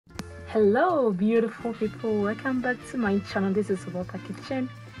Hello beautiful people, welcome back to my channel. This is OBAAPA'S Kitchen.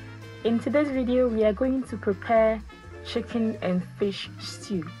 In today's video we are going to prepare chicken and fish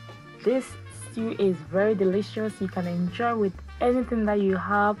stew. This stew is very delicious. You can enjoy with anything that you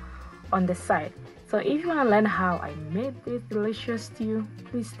have on the side. So if you want to learn how I made this delicious stew,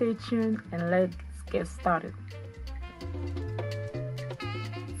 please stay tuned and let's get started.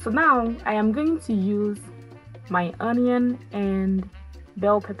 So now I am going to use my onion and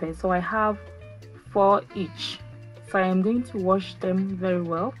bell pepper. So I have 4 each. So I am going to wash them very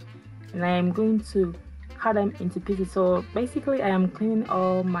well and I am going to cut them into pieces. So basically I am cleaning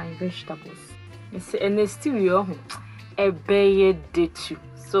all my vegetables. And the stew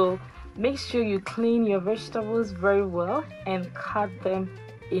so make sure you clean your vegetables very well and cut them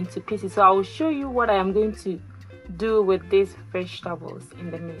into pieces. So I will show you what I am going to do with these vegetables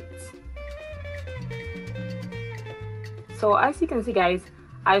in the minute. So as you can see guys,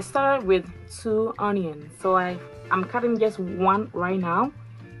 I started with 2 onions. So I'm cutting just 1 right now.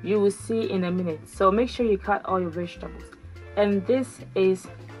 You will see in a minute. So make sure you cut all your vegetables. And this is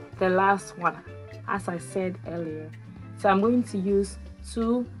the last one, as I said earlier. So I'm going to use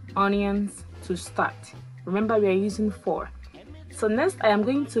 2 onions to start. Remember we are using 4. So next I am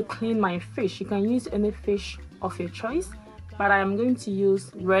going to clean my fish. You can use any fish of your choice, but I am going to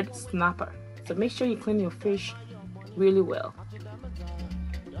use red snapper. So make sure you clean your fish really well.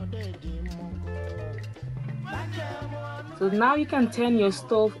 So now you can turn your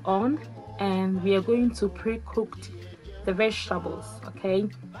stove on and we are going to pre-cook the vegetables. Okay,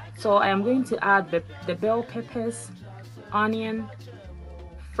 so I am going to add the bell peppers, onion,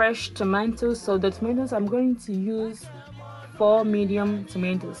 fresh tomatoes. So the tomatoes, I'm going to use 4 medium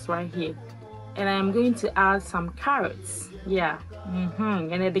tomatoes right here, and I am going to add some carrots. Yeah,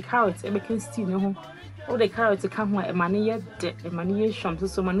 and the carrots, because still no, all the carrots come with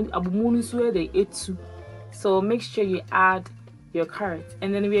so make sure you add your carrots,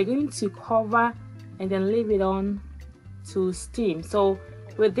 and then we are going to cover and then leave it on to steam. So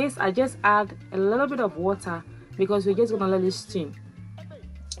with this I just add a little bit of water because we're just gonna let it steam.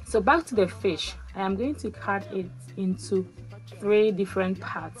 So back to the fish, I am going to cut it into 3 different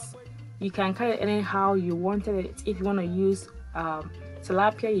parts. You can cut it anyhow you wanted it. If you want to use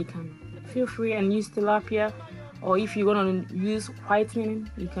tilapia, you can feel free and use tilapia, or if you want to use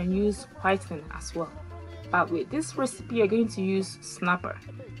whitening, you can use whitening as well. But with this recipe you're going to use snapper.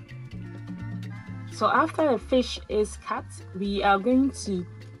 So after the fish is cut, we are going to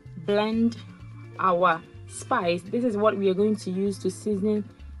blend our spice. This is what we are going to use to season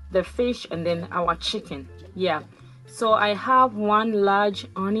the fish and then our chicken. Yeah, so I have 1 large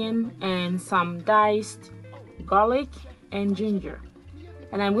onion and some diced garlic and ginger,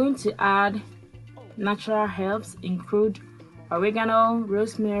 and I'm going to add natural herbs, include oregano,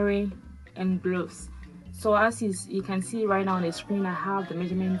 rosemary and cloves. So as you can see right now on the screen, I have the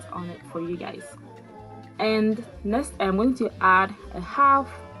measurements on it for you guys. And next I'm going to add a ½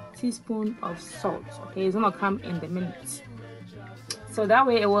 teaspoon of salt. Okay, it's gonna come in the minute. So that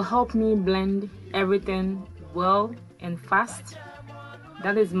way it will help me blend everything well and fast.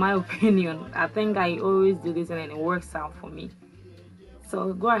 That is my opinion. I think I always do this and it works out for me.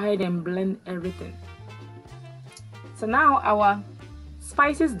 So go ahead and blend everything. So now our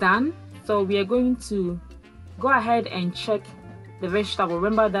spice is done. So we are going to go ahead and check the vegetable.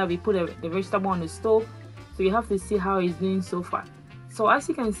 Remember that we put the vegetable on the stove, so you have to see how it's doing so far. So as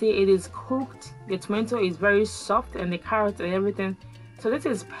you can see, it is cooked. The tomato is very soft and the carrot and everything. So this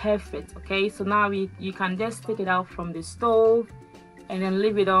is perfect. Okay, so now you can just take it out from the stove and then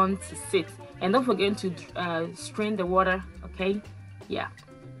leave it on to sit. And don't forget to strain the water. Okay, yeah.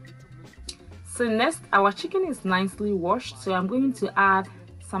 So next, our chicken is nicely washed. So I'm going to add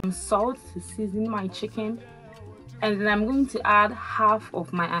some salt to season my chicken, and then I'm going to add half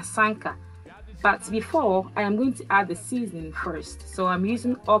of my asanka. But before, I am going to add the seasoning first. So I'm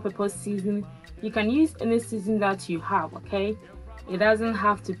using all-purpose seasoning. You can use any seasoning that you have. Okay, it doesn't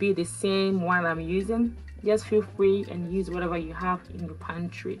have to be the same one I'm using. Just feel free and use whatever you have in your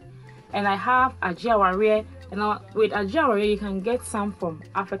pantry. And I have Egye, and with Egye you can get some from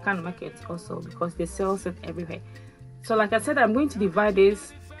African markets also, because they sell it everywhere. So like I said, I'm going to divide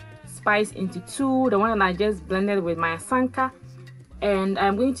this spice into 2. The one that I just blended with my asanka, and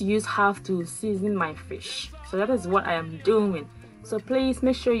I'm going to use half to season my fish. So that is what I am doing. So please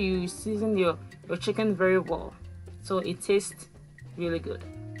make sure you season your chicken very well so it tastes really good.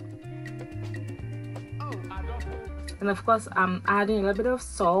 And of course I'm adding a little bit of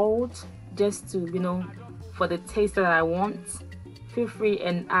salt just to, you know, for the taste that I want. Feel free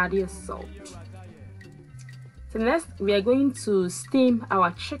and add your salt. So next we are going to steam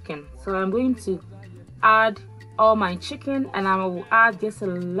our chicken. So I'm going to add all my chicken, and I will add just a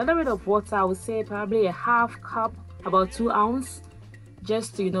little bit of water. I would say probably a half cup, about 2 ounces,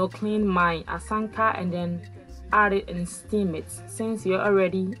 just to, you know, clean my asanka, and then add it and steam it, since we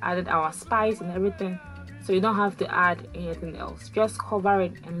already added our spice and everything, so you don't have to add anything else. Just cover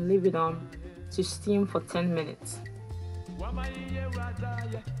it and leave it on to steam for 10 minutes.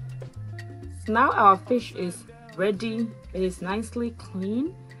 So now our fish is ready. It is nicely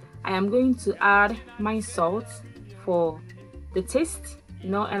clean. I am going to add my salt for the taste, you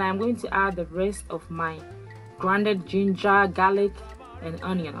know, and I'm going to add the rest of my grounded ginger, garlic, and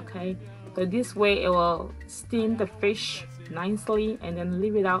onion. Okay, so this way it will steam the fish nicely, and then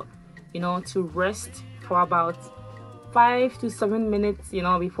leave it out, you know, to rest for about 5 to 7 minutes, you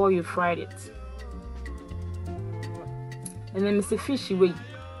know, before you fried it. And then Mr. Fishy wait,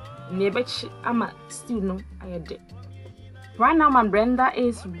 I'm a still no I did. Right now my blender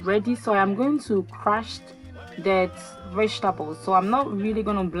is ready, so I'm going to crush that vegetable. So I'm not really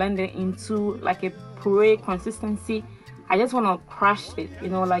going to blend it into like a puree consistency. I just want to crush it, you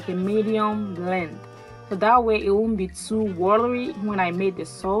know, like a medium blend, so that way it won't be too watery when I made the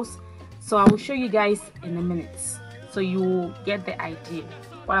sauce. So I will show you guys in a minute, so you will get the idea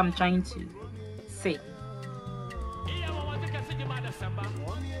what I'm trying to say.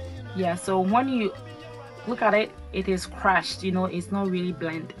 Yeah, so when you look at it, it is crushed, you know, it's not really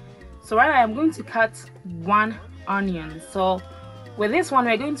blend. So right now I'm going to cut 1 onion. So with this one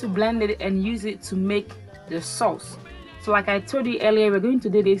we're going to blend it and use it to make the sauce. So like I told you earlier, we're going to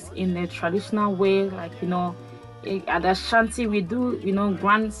do this in a traditional way, like, you know, at Ashanti we do, you know,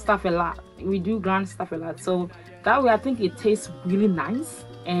 grind stuff a lot. We do grind stuff a lot, so that way I think it tastes really nice,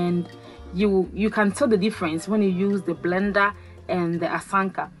 and you can tell the difference when you use the blender and the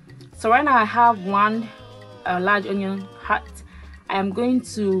asanka. So right now I have 1 large onion cut. I am going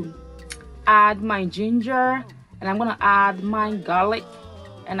to add my ginger, and I'm going to add my garlic,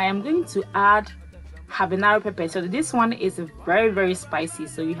 and I am going to add habanero pepper. So this one is very spicy,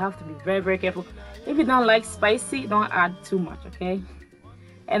 so you have to be very careful. If you don't like spicy, don't add too much, okay?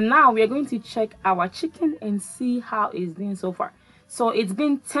 And now we are going to check our chicken and see how it's doing so far. So it's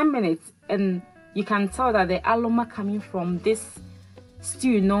been 10 minutes, and you can tell that the aroma coming from this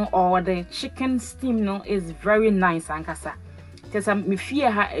stew, you know, or the chicken steam, you know, is very nice. Ankasa because me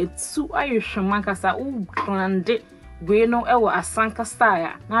fear her it's too Irish mankasa oh grande we know ewa asanka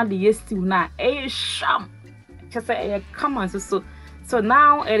style now the stew na sham just come on. So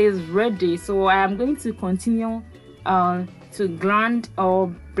now it is ready. So I am going to continue to grind or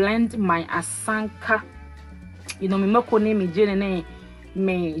blend my asanka, you know, me moko ne me jene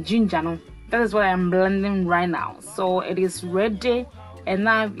me ginger, no, that is what I am blending right now. So it is ready, and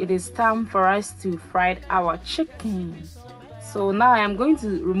now it is time for us to fry our chicken. So now I am going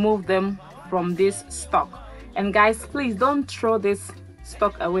to remove them from this stock. And guys, please don't throw this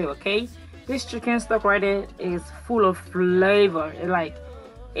stock away, okay? This chicken stock right there is full of flavor.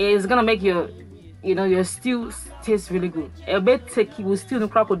 It's gonna make your, you know, your stew taste really good. A bit thick, will still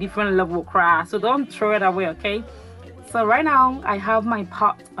crop a different level cry. So don't throw it away, okay? So right now I have my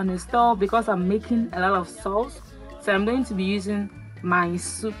pot on the stove because I'm making a lot of sauce. So I'm going to be using my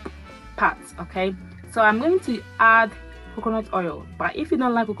soup pot, okay? So I'm going to add coconut oil, but if you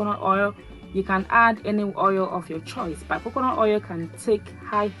don't like coconut oil, you can add any oil of your choice, but coconut oil can take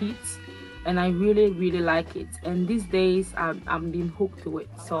high heat, and I really like it, and these days I'm being hooked to it.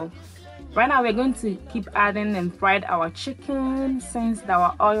 So right now we're going to keep adding and fried our chicken since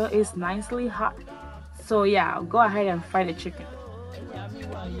our oil is nicely hot. So yeah, I'll go ahead and fry the chicken.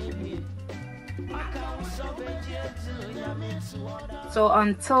 So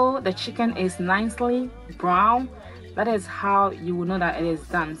until the chicken is nicely brown, that is how you will know that it is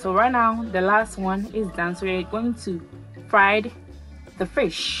done. So right now the last one is done, so we're going to fry the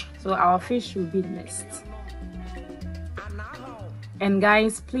fish. So our fish will be next. And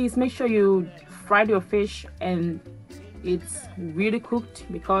guys, please make sure you fry your fish and it's really cooked,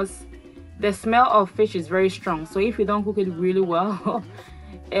 because the smell of fish is very strong. So if you don't cook it really well,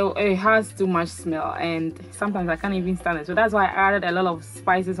 it has too much smell, and sometimes I can't even stand it. So that's why I added a lot of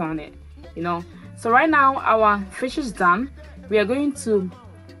spices on it, you know. So right now our fish is done. We are going to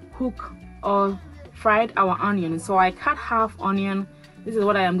cook or fry our onion. So I cut half onion. This is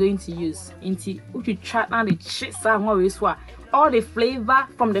what I am going to use. All the flavor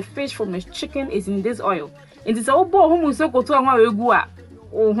from the fish, from the chicken, is in this oil.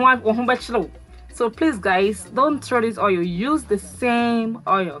 So please guys, don't throw this oil, use the same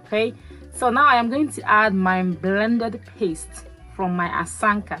oil, okay? So now I am going to add my blended paste from my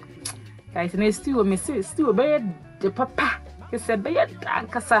asanka. guys. And stew me say stew be the papa because be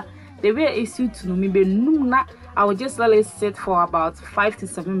kasa the way it suits no me be nuna. I will just let it sit for about 5 to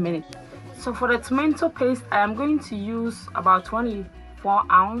 7 minutes. So for the tomato paste, I am going to use about 24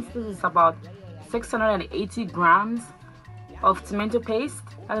 ounces. This is about 680 grams of tomato paste.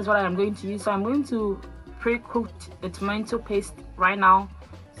 That is what I am going to use. So I'm going to pre-cook the tomato paste right now.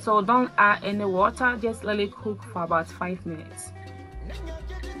 So don't add any water, just let it cook for about 5 minutes.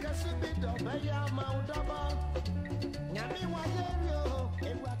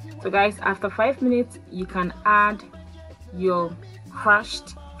 So guys, after 5 minutes, you can add your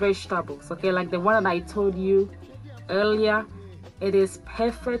crushed vegetables, okay, like the one that I told you earlier. It is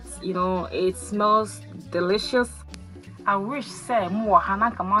perfect, you know, it smells delicious. I wish say more hana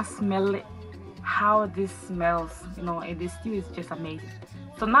can smell it, how this smells, you know, and the stew is just amazing.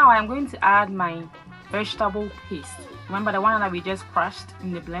 So now I'm going to add my vegetable paste. Remember the one that we just crushed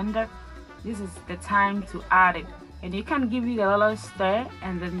in the blender? This is the time to add it, and you can give it a little stir,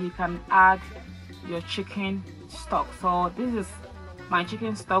 and then you can add your chicken stock. So this is my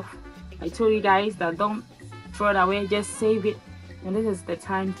chicken stock. I told you guys that don't throw it away, just save it, and this is the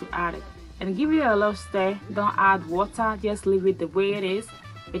time to add it and give it a little stir. Don't add water, just leave it the way it is.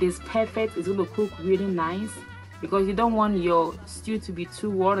 It is perfect. It's going to cook really nice because you don't want your stew to be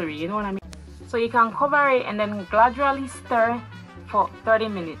too watery, you know what I mean? So you can cover it and then gradually stir for 30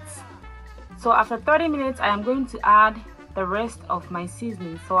 minutes. So after 30 minutes, I am going to add the rest of my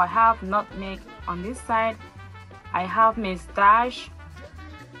seasoning. So I have nutmeg on this side, I have moustache,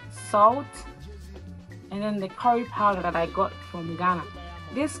 salt, and then the curry powder that I got from Ghana.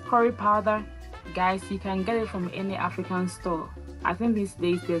 This curry powder, guys, you can get it from any African store. I think these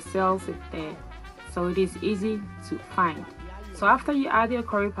days they sell it there, so it is easy to find. So after you add your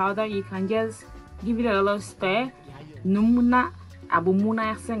curry powder, you can just give it a little stir. Numuna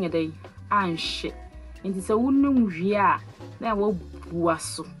abumuna yasengede and shit. And it's a wooden via. Then we'll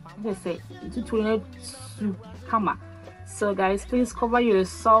buaso. They say to kama. So guys, please cover your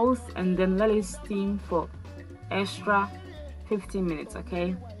sauce and then let it steam for extra 15 minutes,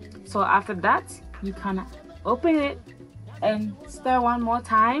 okay? So after that, you can open it and stir one more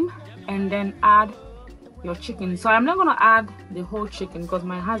time and then add your chicken. So I'm not gonna add the whole chicken because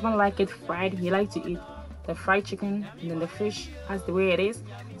my husband likes it fried. He likes to eat the fried chicken and then the fish as the way it is.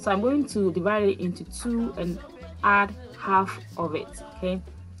 So I'm going to divide it into two and add half of it, okay?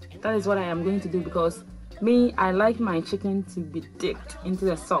 That is what I am going to do because me, I like my chicken to be dipped into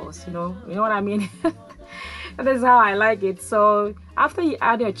the sauce, you know what I mean? That is how I like it. So after you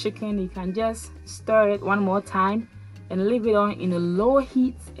add your chicken, you can just stir it one more time and leave it on in a low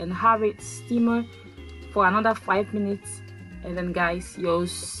heat and have it simmer for another 5 minutes. And then guys, your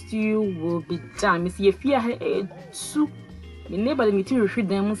stew will be done. Miss if you have a soup, the neighbor me to refeed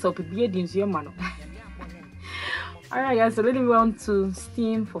them so people into your man. Alright guys, so let it on to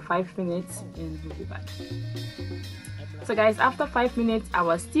steam for 5 minutes and we'll be back. So guys, after 5 minutes,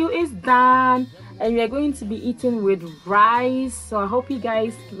 our stew is done and we are going to be eating with rice. So I hope you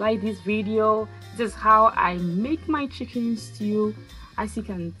guys like this video. This is how I make my chicken stew. As you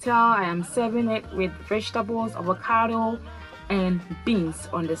can tell, I am serving it with vegetables, avocado, and beans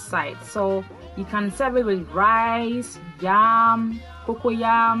on the side. So you can serve it with rice, yam,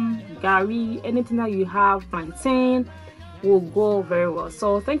 cocoyam, gari, anything that you have, plantain will go very well.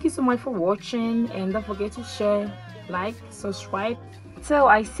 So thank you so much for watching, and don't forget to share, like, subscribe. So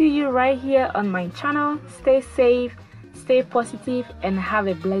I see you right here on my channel. Stay safe, stay positive, and have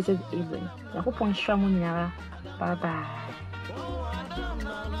a blessed evening. Bye bye.